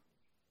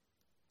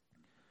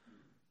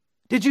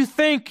 Did you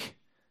think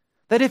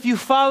that if you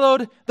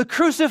followed the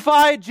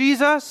crucified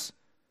Jesus,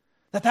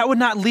 that would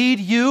not lead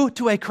you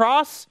to a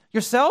cross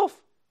yourself?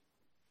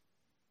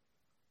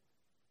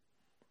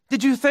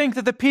 Did you think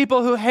that the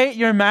people who hate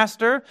your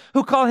master,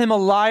 who call him a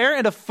liar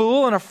and a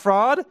fool and a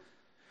fraud,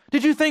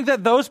 did you think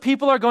that those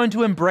people are going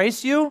to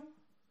embrace you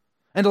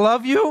and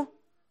love you?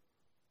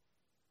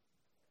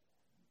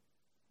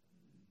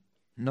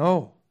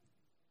 No.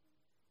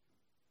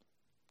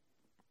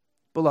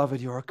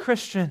 Beloved, you're a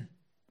Christian.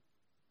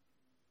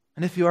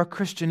 And if you are a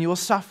Christian, you will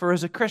suffer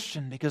as a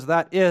Christian, because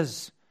that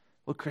is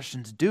what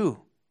Christians do.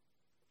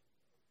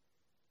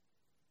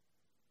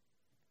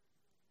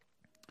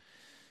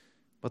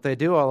 But they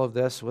do all of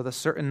this with a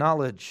certain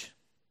knowledge.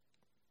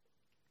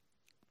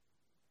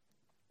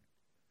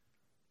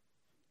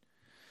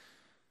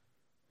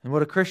 And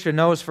what a Christian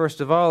knows,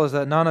 first of all, is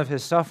that none of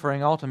his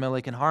suffering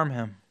ultimately can harm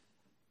him.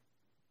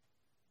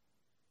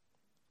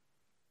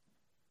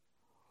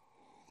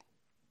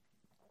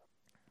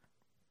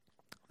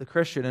 The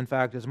Christian, in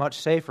fact, is much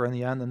safer in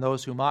the end than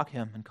those who mock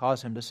him and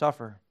cause him to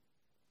suffer.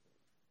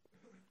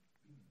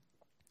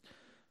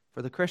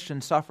 For the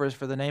Christian suffers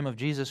for the name of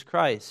Jesus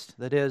Christ,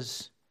 that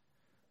is,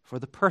 for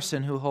the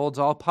person who holds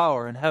all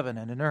power in heaven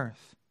and in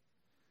earth.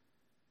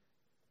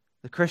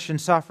 The Christian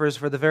suffers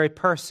for the very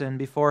person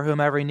before whom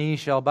every knee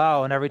shall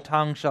bow and every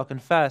tongue shall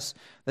confess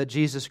that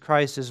Jesus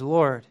Christ is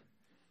Lord.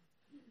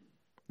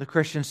 The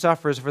Christian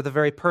suffers for the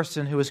very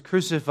person who is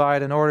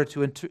crucified in order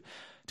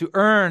to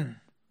earn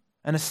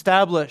and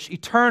establish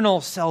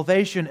eternal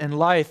salvation and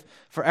life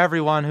for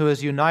everyone who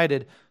is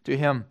united to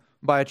him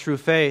by a true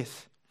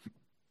faith.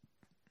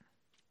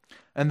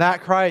 And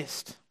that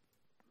Christ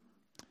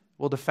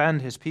will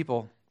defend his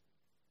people.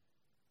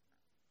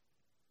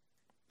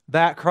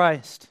 That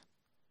Christ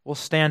will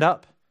stand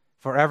up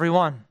for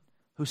everyone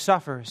who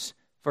suffers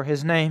for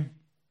his name.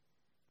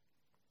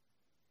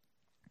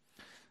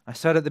 I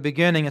said at the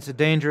beginning, it's a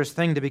dangerous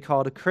thing to be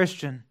called a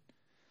Christian.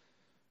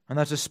 And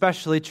that's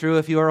especially true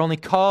if you are only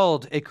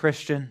called a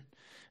Christian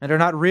and are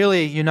not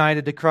really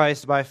united to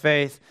Christ by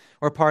faith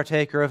or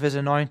partaker of his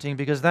anointing,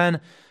 because then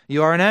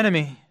you are an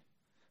enemy.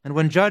 And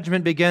when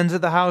judgment begins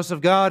at the house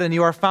of God and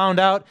you are found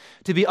out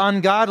to be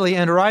ungodly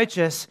and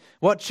righteous,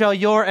 what shall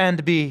your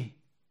end be?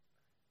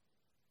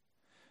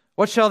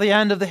 What shall the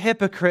end of the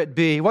hypocrite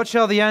be? What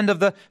shall the end of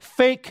the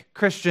fake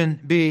Christian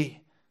be?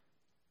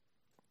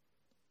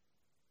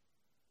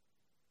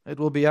 It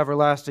will be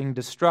everlasting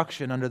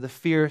destruction under the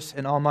fierce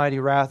and almighty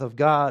wrath of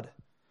God,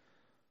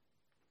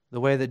 the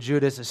way that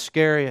Judas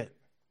Iscariot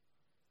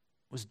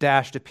was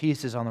dashed to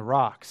pieces on the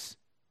rocks.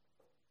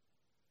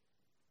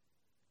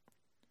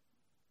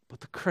 But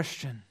the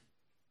Christian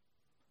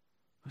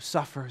who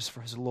suffers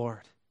for his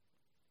Lord,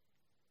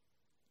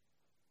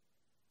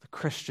 the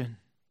Christian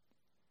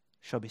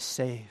shall be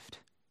saved.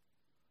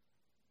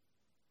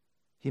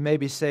 He may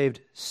be saved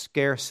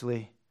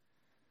scarcely,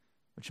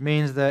 which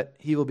means that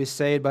he will be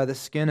saved by the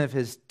skin of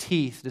his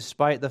teeth,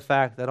 despite the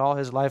fact that all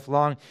his life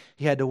long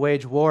he had to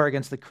wage war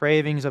against the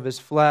cravings of his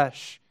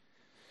flesh,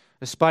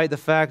 despite the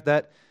fact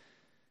that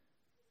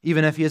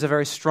even if he is a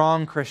very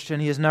strong Christian,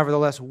 he is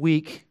nevertheless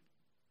weak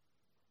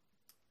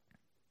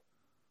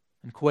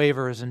and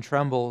quavers and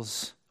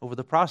trembles over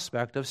the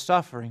prospect of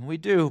suffering. We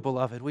do,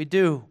 beloved, we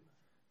do.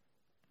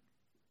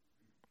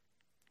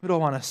 We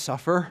don't want to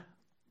suffer.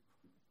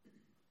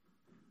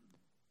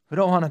 We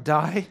don't want to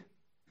die.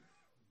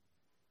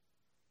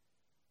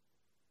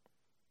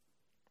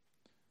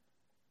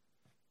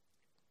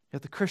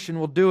 Yet the Christian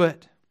will do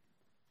it.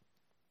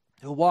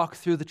 He'll walk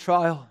through the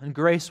trial and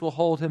grace will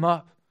hold him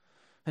up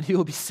and he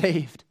will be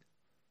saved.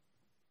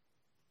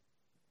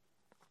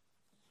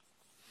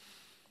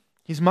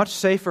 He's much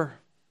safer.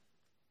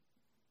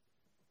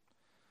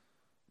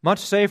 Much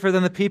safer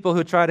than the people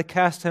who try to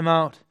cast him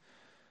out.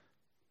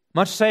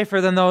 Much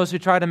safer than those who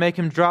try to make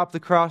him drop the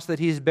cross that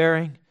he's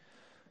bearing.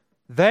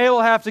 They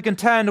will have to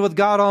contend with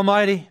God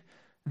Almighty.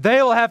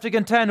 They will have to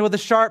contend with the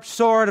sharp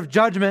sword of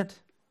judgment.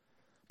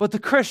 But the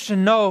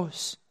Christian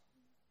knows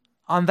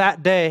on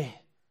that day,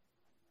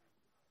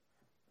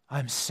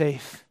 I'm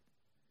safe.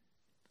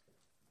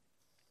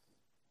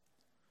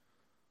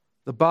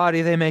 The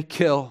body they may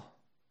kill,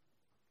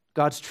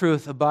 God's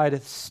truth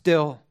abideth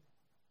still.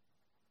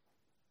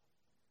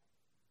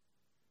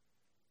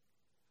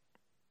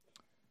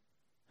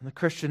 And the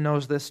Christian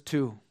knows this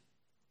too.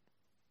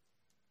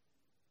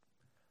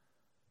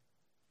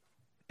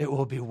 It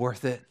will be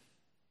worth it.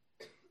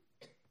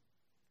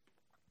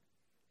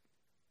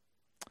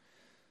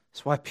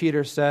 That's why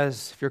Peter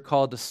says, if you're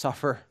called to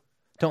suffer,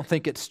 don't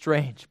think it's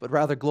strange, but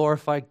rather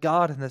glorify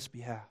God in this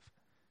behalf.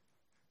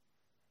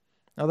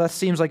 Now that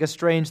seems like a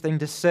strange thing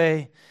to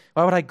say.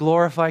 Why would I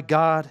glorify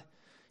God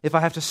if I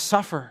have to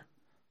suffer?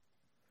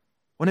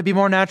 Wouldn't it be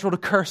more natural to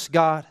curse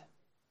God?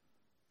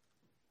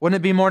 Wouldn't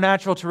it be more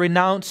natural to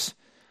renounce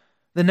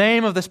the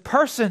name of this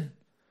person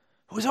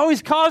who is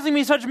always causing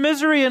me such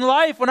misery in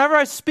life whenever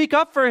I speak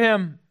up for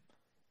him?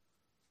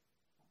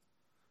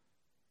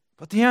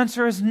 But the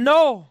answer is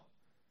no.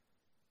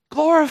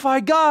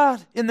 Glorify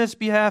God in this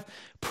behalf.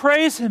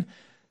 Praise Him.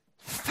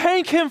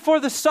 Thank Him for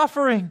the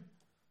suffering.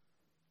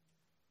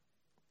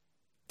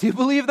 Do you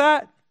believe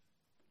that?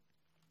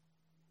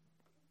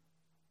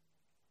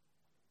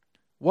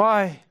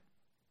 Why?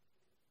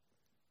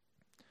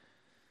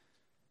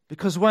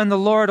 Because when the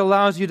Lord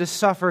allows you to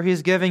suffer,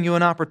 He's giving you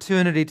an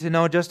opportunity to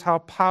know just how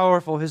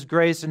powerful His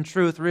grace and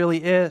truth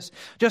really is.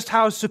 Just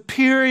how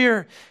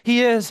superior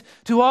He is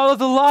to all of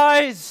the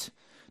lies,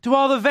 to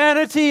all the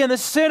vanity and the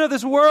sin of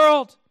this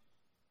world.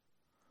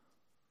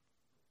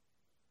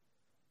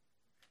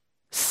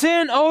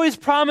 Sin always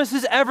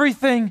promises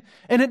everything,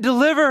 and it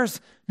delivers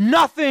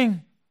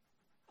nothing.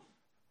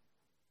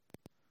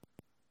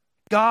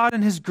 God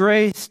in His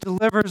grace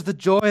delivers the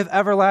joy of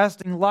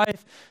everlasting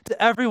life to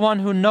everyone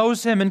who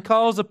knows Him and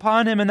calls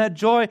upon Him, and that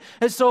joy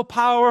is so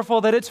powerful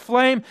that its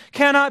flame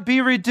cannot be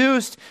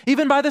reduced,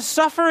 even by the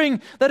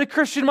suffering that a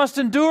Christian must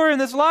endure in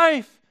this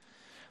life.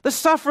 The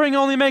suffering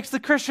only makes the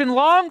Christian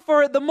long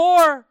for it the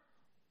more.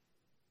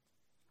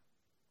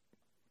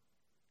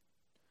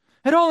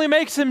 It only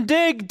makes him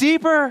dig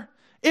deeper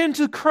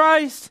into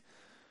Christ,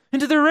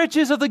 into the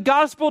riches of the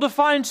gospel, to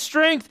find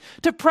strength,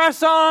 to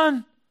press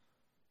on,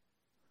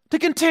 to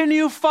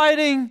continue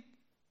fighting,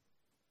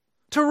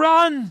 to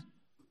run.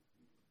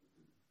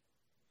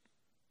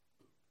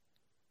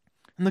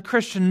 And the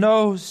Christian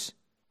knows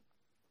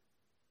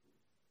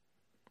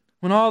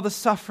when all the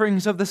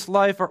sufferings of this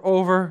life are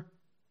over,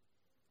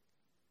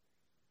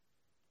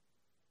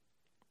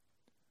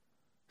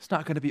 it's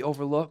not going to be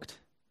overlooked.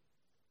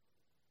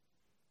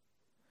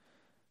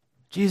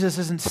 Jesus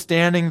isn't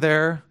standing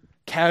there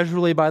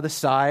casually by the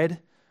side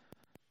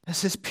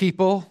as his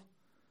people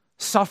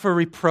suffer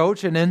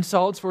reproach and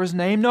insults for his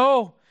name.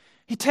 No,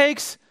 he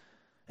takes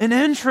an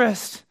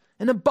interest,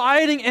 an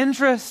abiding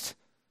interest.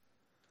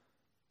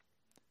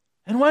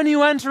 And when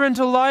you enter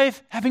into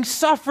life, having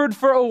suffered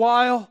for a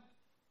while,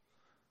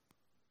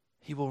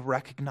 he will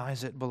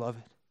recognize it,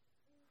 beloved.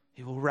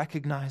 He will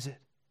recognize it.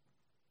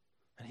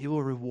 And he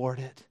will reward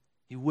it.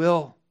 He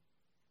will.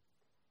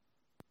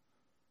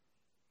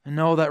 And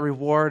know that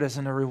reward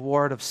isn't a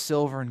reward of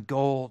silver and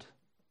gold.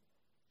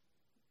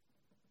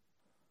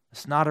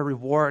 It's not a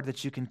reward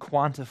that you can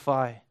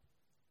quantify.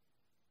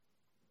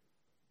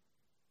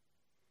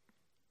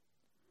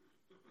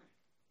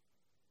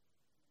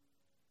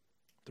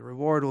 The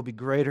reward will be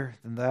greater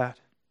than that.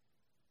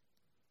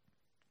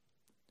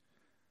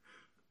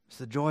 It's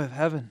the joy of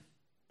heaven,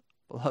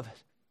 beloved.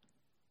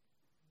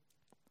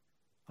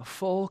 A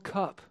full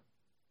cup.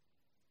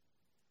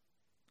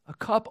 A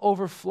cup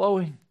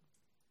overflowing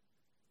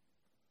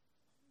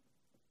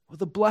with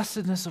the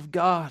blessedness of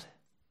God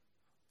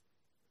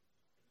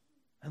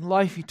and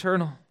life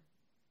eternal.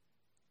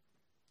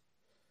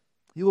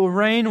 You will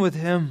reign with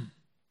him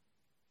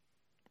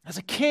as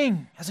a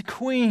king, as a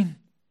queen,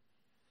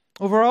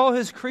 over all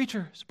his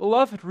creatures.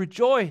 Beloved,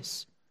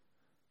 rejoice.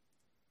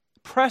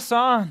 Press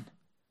on.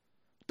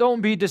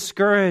 Don't be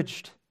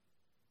discouraged.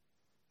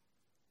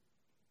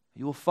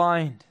 You will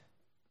find,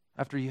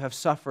 after you have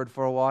suffered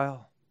for a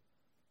while,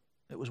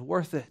 it was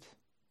worth it.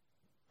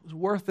 It was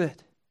worth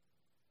it.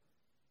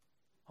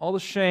 All the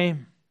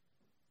shame,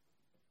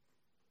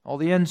 all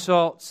the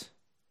insults,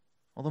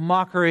 all the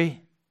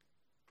mockery,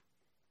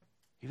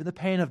 even the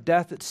pain of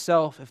death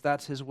itself, if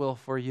that's his will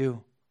for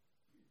you.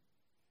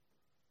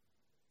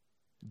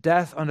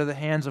 Death under the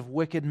hands of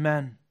wicked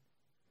men.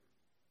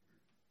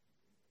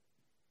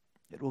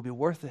 It will be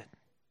worth it.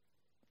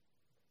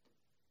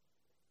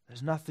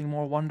 There's nothing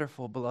more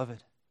wonderful,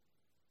 beloved.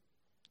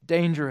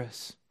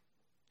 Dangerous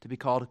to be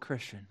called a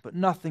Christian, but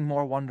nothing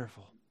more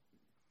wonderful.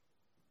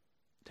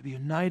 To be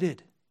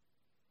united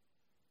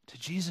to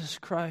Jesus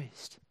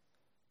Christ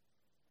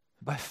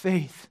by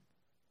faith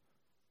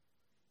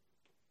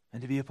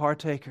and to be a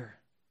partaker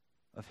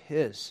of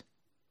his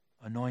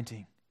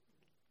anointing.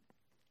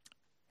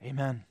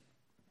 Amen.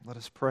 Let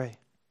us pray.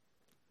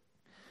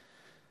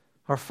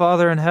 Our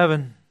Father in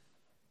heaven,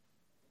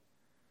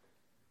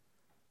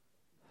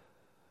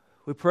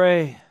 we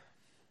pray,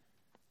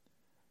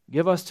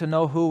 give us to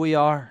know who we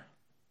are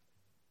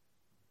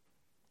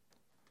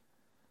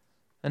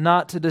and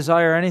not to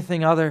desire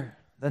anything other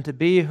than to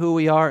be who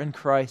we are in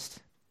Christ.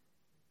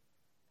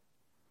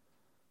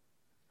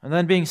 And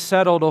then being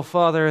settled, O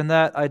Father, in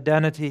that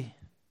identity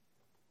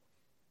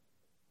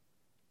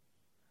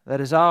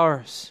that is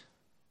ours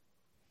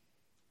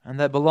and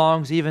that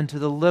belongs even to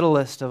the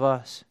littlest of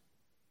us.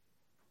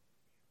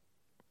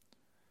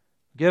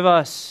 Give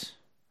us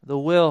the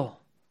will,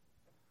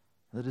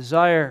 the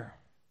desire,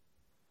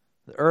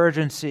 the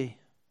urgency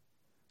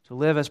to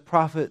live as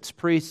prophets,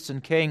 priests,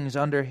 and kings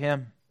under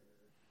him,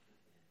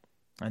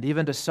 and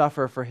even to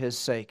suffer for his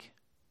sake.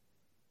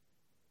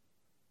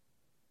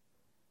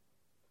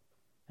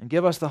 And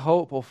give us the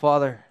hope, O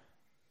Father,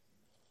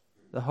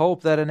 the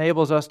hope that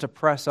enables us to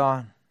press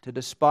on, to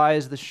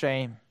despise the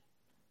shame,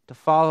 to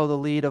follow the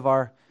lead of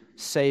our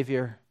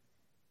Savior,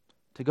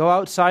 to go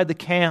outside the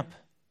camp,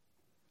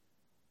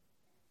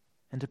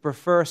 and to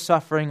prefer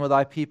suffering with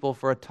thy people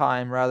for a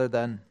time rather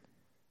than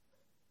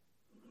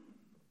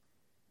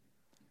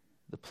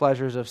the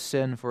pleasures of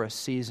sin for a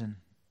season.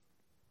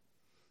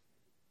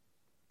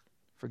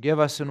 Forgive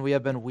us when we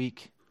have been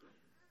weak.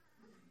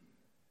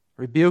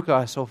 Rebuke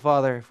us, O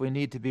Father, if we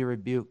need to be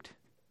rebuked.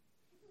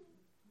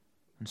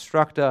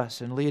 Instruct us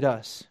and lead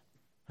us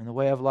in the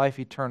way of life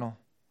eternal.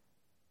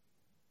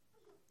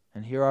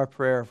 And hear our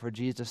prayer for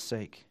Jesus'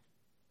 sake.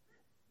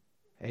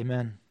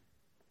 Amen.